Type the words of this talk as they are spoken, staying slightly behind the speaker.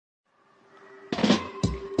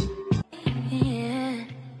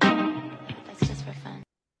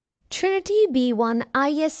Trinity B1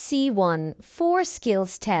 ISE 4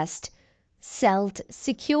 Skills Test, SELT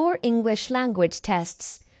Secure English Language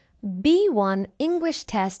Tests, B1 English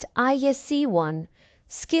Test ISE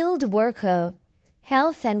Skilled Worker,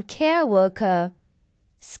 Health and Care Worker,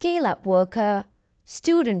 Scale-Up Worker,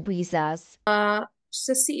 Student Visas.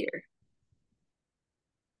 Sasir.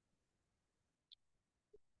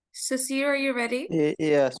 Sasir, are you ready?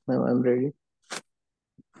 Yes, ma'am, I'm ready.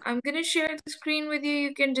 I'm going to share the screen with you.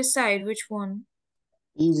 You can decide which one.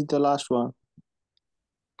 Is the last one?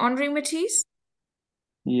 Henri Matisse?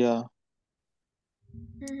 Yeah.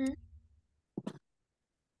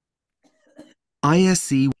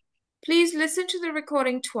 ISE. Please listen to the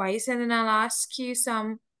recording twice, and then I'll ask you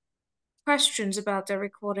some questions about the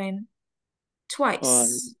recording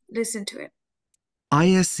twice. Listen to it.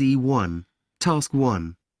 ISE 1, Task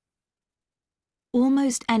 1.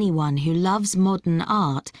 Almost anyone who loves modern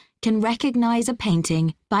art can recognize a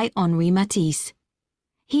painting by Henri Matisse.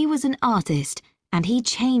 He was an artist and he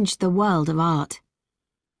changed the world of art.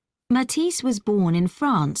 Matisse was born in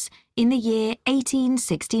France in the year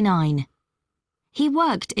 1869. He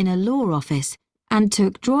worked in a law office and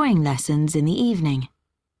took drawing lessons in the evening.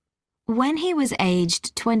 When he was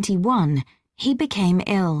aged 21, he became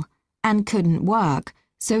ill and couldn't work,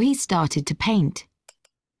 so he started to paint.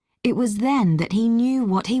 It was then that he knew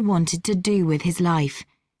what he wanted to do with his life.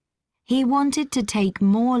 He wanted to take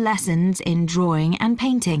more lessons in drawing and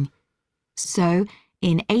painting. So,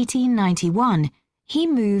 in 1891, he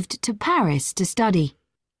moved to Paris to study.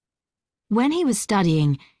 When he was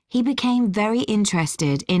studying, he became very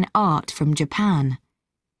interested in art from Japan.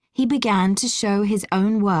 He began to show his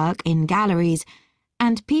own work in galleries,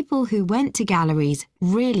 and people who went to galleries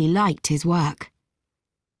really liked his work.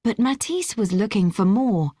 But Matisse was looking for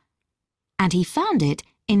more, and he found it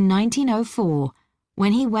in 1904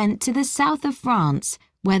 when he went to the south of France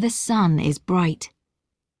where the sun is bright.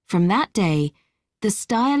 From that day, the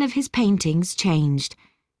style of his paintings changed,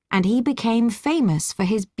 and he became famous for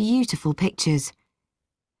his beautiful pictures.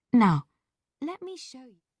 Now, let me show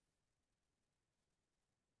you.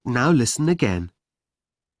 Now listen again.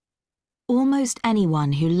 Almost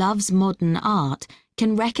anyone who loves modern art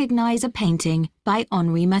can recognize a painting by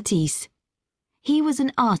Henri Matisse. He was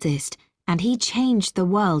an artist and he changed the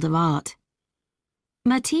world of art.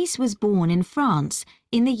 Matisse was born in France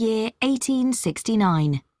in the year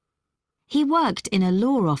 1869. He worked in a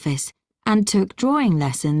law office and took drawing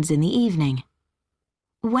lessons in the evening.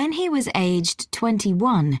 When he was aged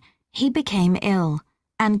 21, he became ill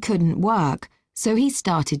and couldn't work, so he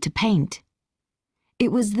started to paint.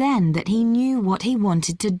 It was then that he knew what he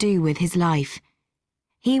wanted to do with his life.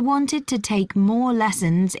 He wanted to take more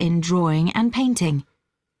lessons in drawing and painting.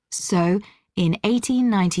 So, in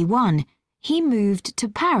 1891, he moved to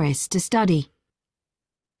Paris to study.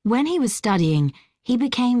 When he was studying, he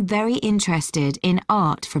became very interested in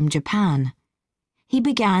art from Japan. He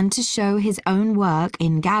began to show his own work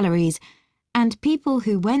in galleries, and people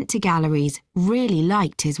who went to galleries really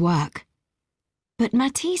liked his work. But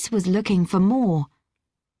Matisse was looking for more,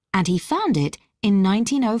 and he found it in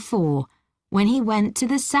 1904 when he went to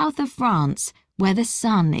the south of France where the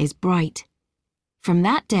sun is bright. From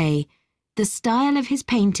that day, the style of his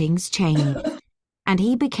paintings changed, and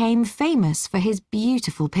he became famous for his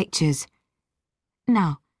beautiful pictures.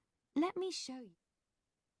 Now, let me show you.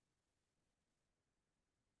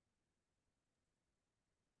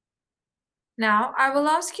 Now, I will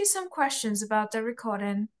ask you some questions about the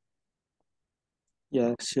recording.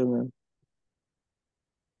 Yeah, sure, ma'am.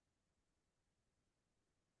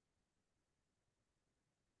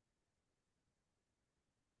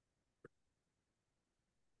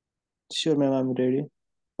 Sure, ma'am, I'm ready.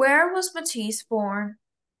 Where was Matisse born?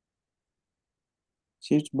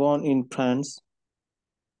 She was born in France.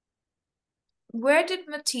 Where did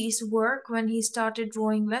Matisse work when he started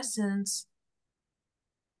drawing lessons?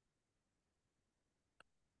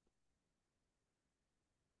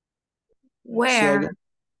 Where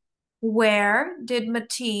did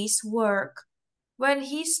Matisse work when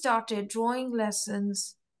he started drawing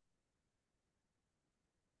lessons?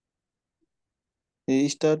 He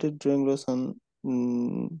started drawing lesson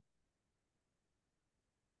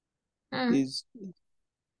is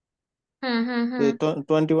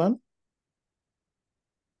 21.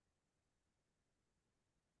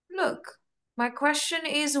 Look, my question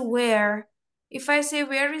is where. If I say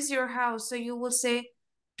where is your house, so you will say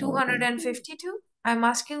 252? I'm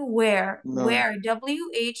asking where. No. Where,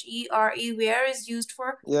 W-H-E-R-E, where is used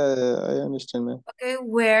for. Yeah, I understand, ma'am. Okay,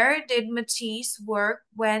 where did Matisse work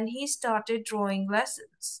when he started drawing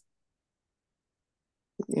lessons?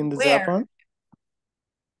 In the Where? Japan?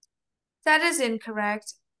 That is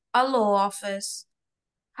incorrect. a law office.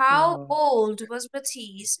 How old was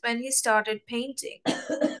Matisse when he started painting?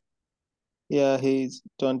 Yeah, he's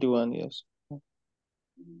 21 years.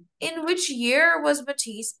 In which year was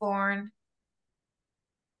Matisse born?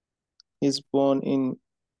 He's born in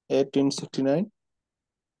 1869.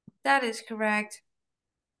 That is correct.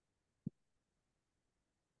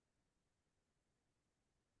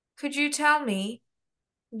 Could you tell me,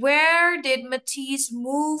 where did Matisse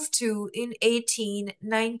move to in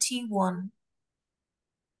 1891?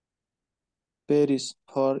 Paris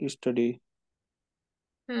for study.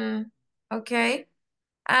 Okay.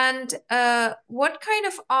 And what kind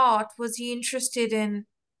of art was he interested in?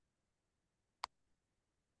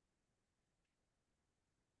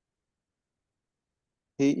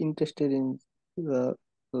 He interested in the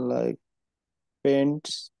like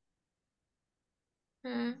paints.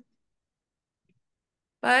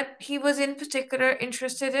 But he was in particular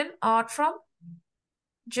interested in art from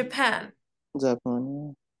Japan.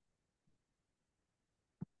 Japan.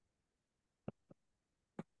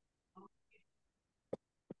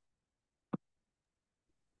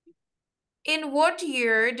 In what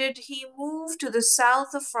year did he move to the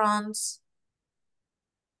south of France?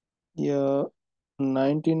 Yeah,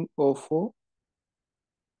 1904.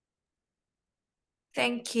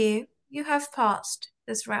 Thank you. You have passed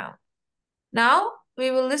this round. Now we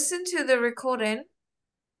will listen to the recording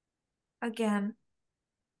again.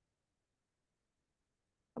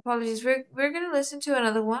 Apologies. We're going to listen to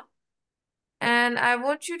another one. And I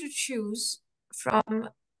want you to choose from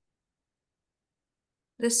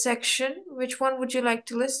this section. Which one would you like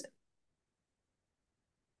to listen?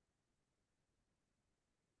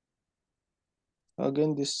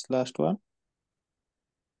 Again, this last one.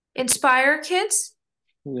 Inspire kids?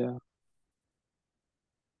 Yeah.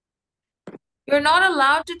 You're not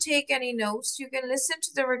allowed to take any notes. You can listen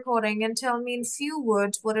to the recording and tell me in few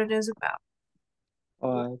words what it is about.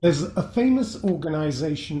 There's a famous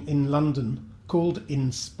organisation in London called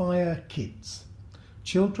Inspire Kids.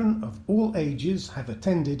 Children of all ages have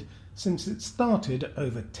attended since it started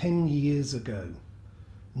over 10 years ago.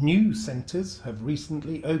 New centres have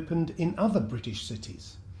recently opened in other British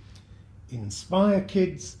cities. Inspire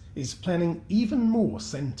Kids is planning even more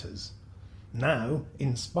centres. Now,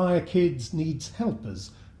 Inspire Kids needs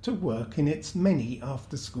helpers to work in its many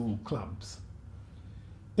after-school clubs.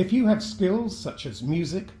 If you have skills such as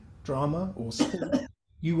music, drama or sport,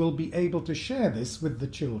 you will be able to share this with the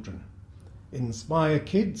children. Inspire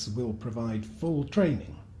Kids will provide full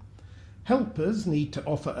training. Helpers need to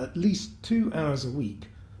offer at least 2 hours a week,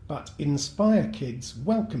 but Inspire Kids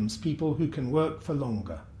welcomes people who can work for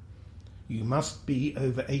longer. You must be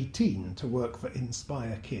over 18 to work for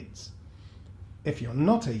Inspire Kids. If you're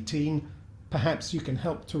not 18, perhaps you can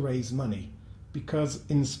help to raise money, because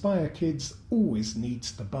Inspire Kids always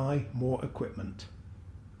needs to buy more equipment.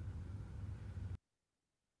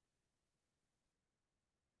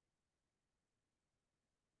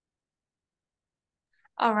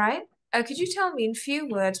 All right. Could you tell me in few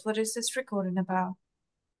words what is this recording about?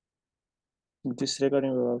 This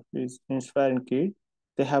recording is Inspiring Kid.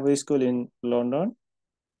 They have a school in London.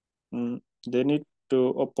 They need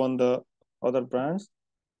to open the other branch,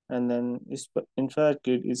 and then Inspire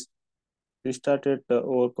Kid is started the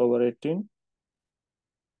work over 18.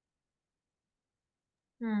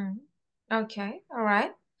 Okay, all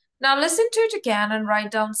right. Now listen to it again and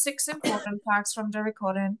write down 6 important facts from the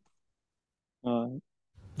recording.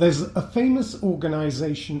 There's a famous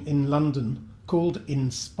organisation in London called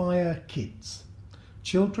Inspire Kids.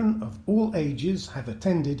 Children of all ages have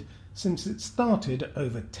attended since it started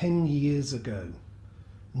over 10 years ago.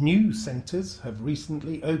 New centres have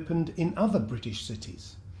recently opened in other British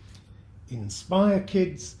cities. Inspire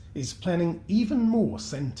Kids is planning even more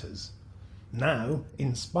centres. Now,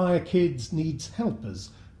 Inspire Kids needs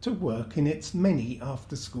helpers to work in its many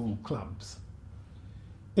after-school clubs.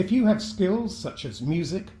 If you have skills such as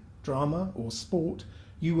music, drama or sport,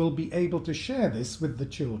 you will be able to share this with the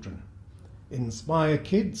children. Inspire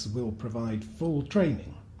Kids will provide full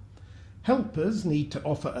training. Helpers need to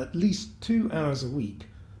offer at least 2 hours a week,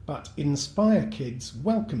 but Inspire Kids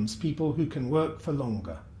welcomes people who can work for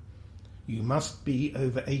longer. You must be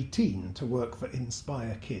over 18 to work for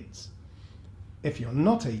Inspire Kids. If you're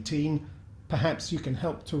not 18, perhaps you can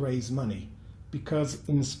help to raise money, because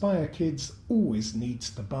Inspire Kids always needs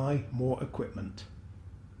to buy more equipment.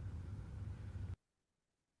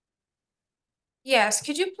 Yes,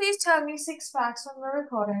 could you please tell me 6 facts from the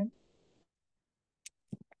recording?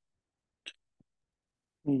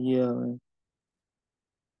 Yeah.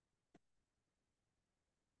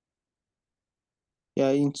 Yeah,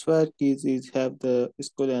 Inspire Kids is have the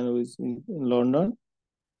school and is in London.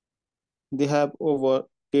 They have over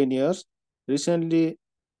 10 years. Recently,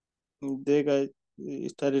 they guys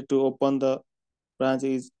started to open the branch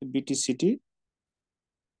is BT City,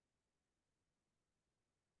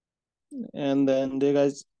 and then they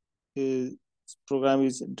guys program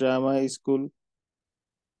is drama school,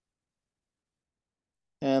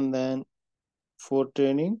 and then for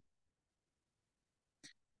training,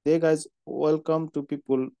 they guys welcome to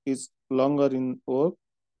people is longer in work.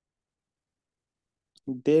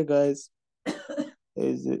 They guys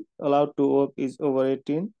is allowed to work is over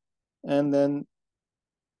 18, and then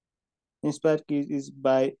inspired kids is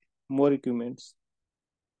buy more equipments.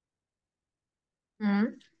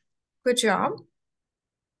 Good job.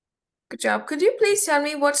 Good job. Could you please tell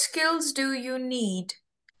me what skills do you need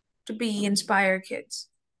to be Inspire Kids?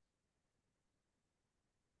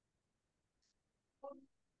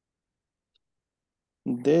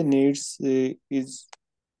 Their needs is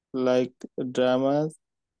like dramas,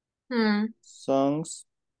 songs,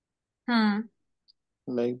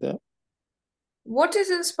 like that. What is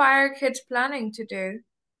Inspire Kids planning to do?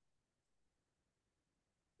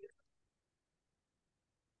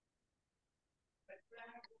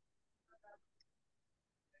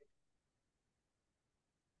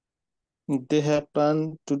 They have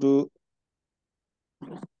planned to do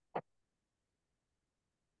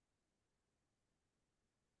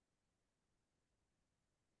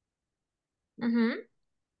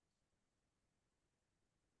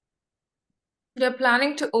They're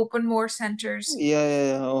planning to open more centers.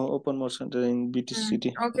 yeah, open more center in BT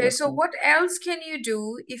City. Okay, so what else can you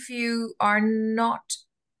do if you are not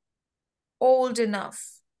old enough?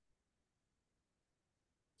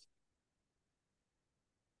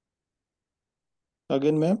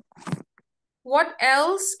 Again, ma'am? What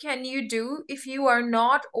else can you do if you are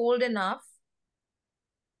not old enough?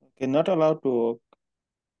 Okay, not allowed to work.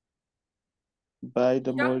 Buy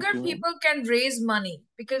the more Younger equipment. people can raise money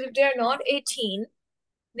because if they're not 18,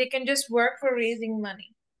 they can just work for raising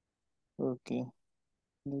money. Okay.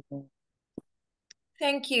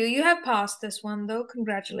 Thank you. You have passed this one though.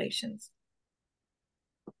 Congratulations.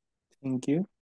 Thank you.